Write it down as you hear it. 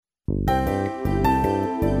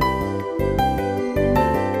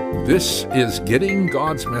This is Getting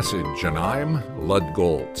God's Message, and I'm Lud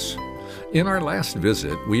Goltz. In our last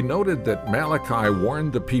visit, we noted that Malachi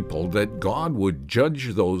warned the people that God would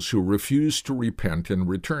judge those who refuse to repent and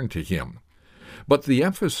return to Him. But the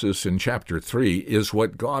emphasis in chapter 3 is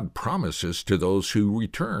what God promises to those who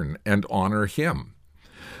return and honor Him.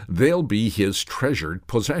 They'll be His treasured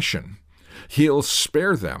possession. He'll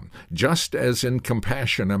spare them, just as in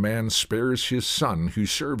compassion a man spares his son who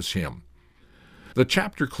serves him. The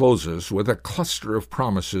chapter closes with a cluster of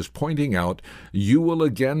promises pointing out, you will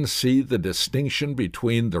again see the distinction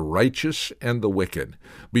between the righteous and the wicked,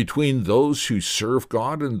 between those who serve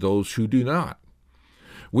God and those who do not.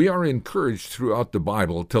 We are encouraged throughout the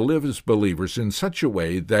Bible to live as believers in such a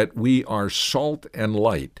way that we are salt and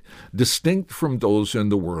light, distinct from those in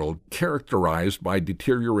the world characterized by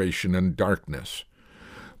deterioration and darkness.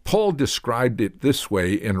 Paul described it this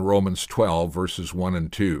way in Romans 12, verses 1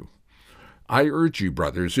 and 2. I urge you,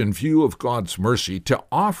 brothers, in view of God's mercy, to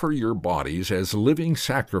offer your bodies as living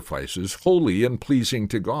sacrifices, holy and pleasing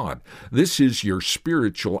to God. This is your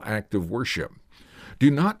spiritual act of worship.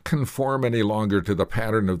 Do not conform any longer to the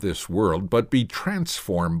pattern of this world, but be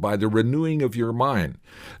transformed by the renewing of your mind.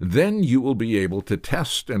 Then you will be able to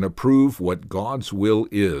test and approve what God's will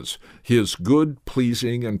is, His good,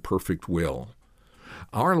 pleasing, and perfect will.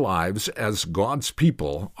 Our lives as God's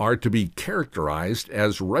people are to be characterized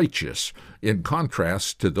as righteous, in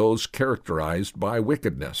contrast to those characterized by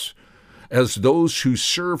wickedness, as those who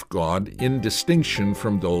serve God in distinction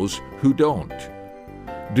from those who don't.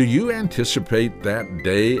 Do you anticipate that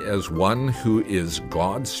day as one who is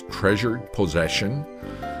God's treasured possession?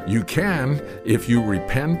 You can if you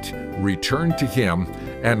repent, return to Him,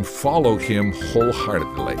 and follow Him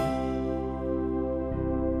wholeheartedly.